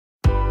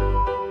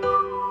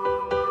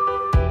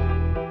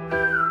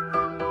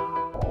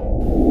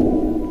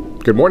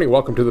Good morning.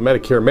 Welcome to the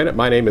Medicare Minute.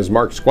 My name is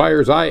Mark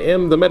Squires. I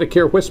am the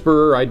Medicare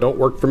Whisperer. I don't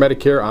work for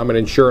Medicare. I'm an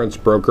insurance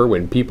broker.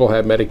 When people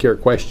have Medicare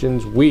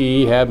questions,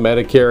 we have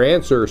Medicare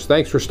answers.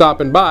 Thanks for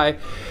stopping by.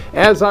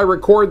 As I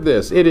record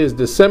this, it is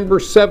December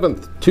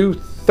 7th,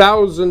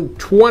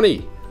 2020.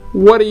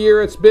 What a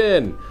year it's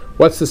been.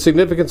 What's the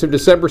significance of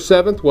December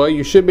 7th? Well,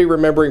 you should be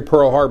remembering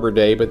Pearl Harbor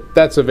Day, but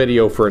that's a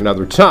video for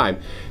another time.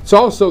 It's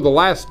also the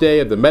last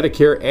day of the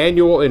Medicare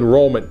annual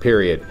enrollment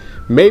period.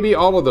 Maybe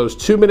all of those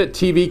 2-minute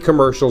TV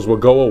commercials will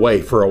go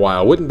away for a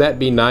while. Wouldn't that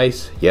be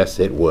nice? Yes,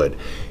 it would.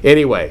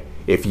 Anyway,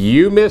 if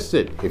you missed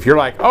it, if you're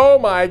like, oh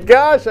my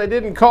gosh, I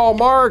didn't call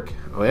Mark.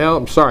 Well,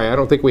 I'm sorry, I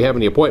don't think we have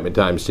any appointment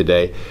times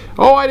today.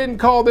 Oh, I didn't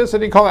call this, I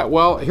didn't call that.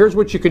 Well, here's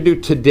what you can do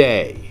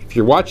today. If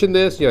you're watching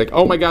this, you're like,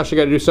 oh my gosh, I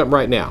got to do something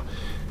right now.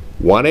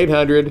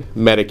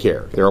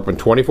 1-800-MEDICARE. They're open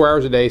 24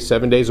 hours a day,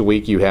 7 days a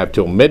week. You have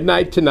till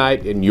midnight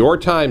tonight in your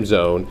time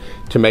zone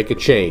to make a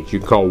change. You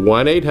can call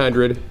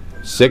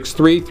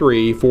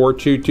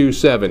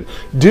 1-800-633-4227.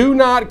 Do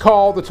not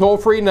call the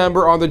toll-free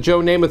number on the Joe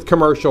Namath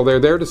commercial. They're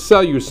there to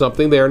sell you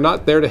something. They are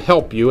not there to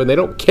help you, and they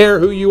don't care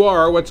who you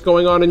are or what's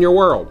going on in your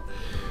world.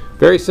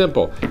 Very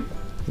simple.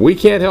 We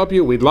can't help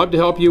you. We'd love to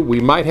help you.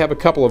 We might have a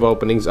couple of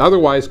openings.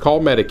 Otherwise,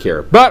 call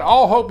Medicare. But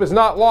all hope is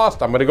not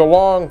lost. I'm going to go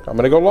long.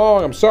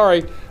 I'm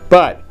sorry.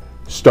 But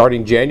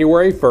starting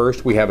January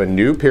 1st, we have a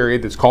new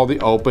period that's called the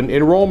open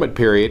enrollment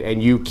period,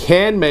 and you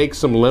can make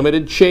some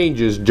limited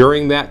changes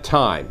during that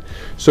time.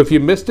 So if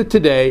you missed it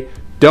today,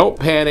 don't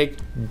panic.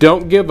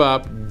 Don't give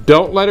up.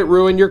 Don't let it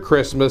ruin your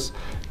Christmas.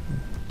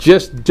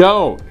 Just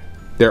don't.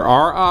 There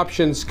are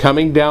options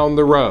coming down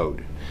the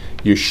road.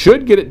 You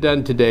should get it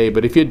done today,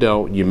 but if you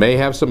don't, you may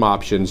have some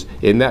options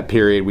in that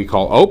period we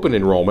call open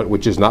enrollment,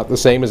 which is not the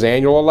same as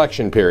annual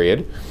election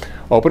period.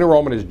 Open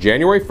enrollment is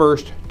January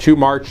 1st to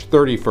March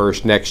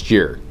 31st next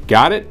year.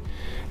 Got it?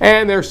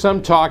 And there's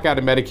some talk out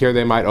of Medicare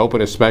they might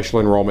open a special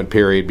enrollment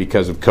period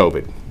because of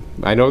COVID.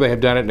 I know they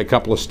have done it in a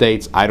couple of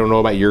states. I don't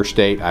know about your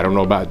state. I don't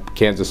know about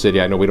Kansas City.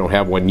 I know we don't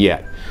have one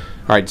yet.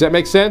 All right, does that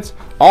make sense?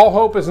 All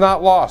hope is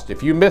not lost.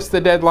 If you miss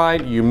the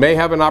deadline, you may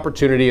have an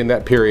opportunity in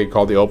that period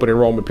called the open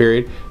enrollment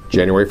period,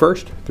 January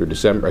 1st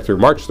through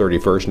March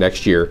 31st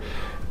next year.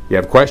 You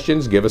have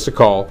questions, give us a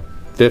call.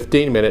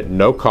 15-minute,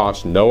 no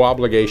cost, no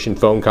obligation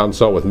phone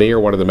consult with me or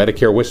one of the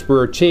Medicare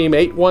Whisperer team,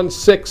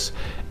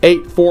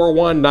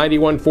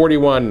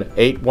 816-841-9141,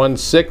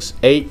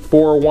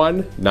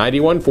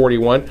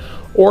 816-841-9141,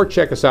 or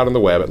check us out on the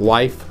web at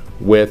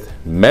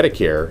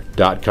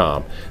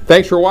lifewithmedicare.com.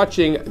 Thanks for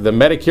watching the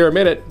Medicare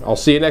Minute. I'll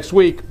see you next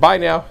week. Bye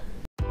now.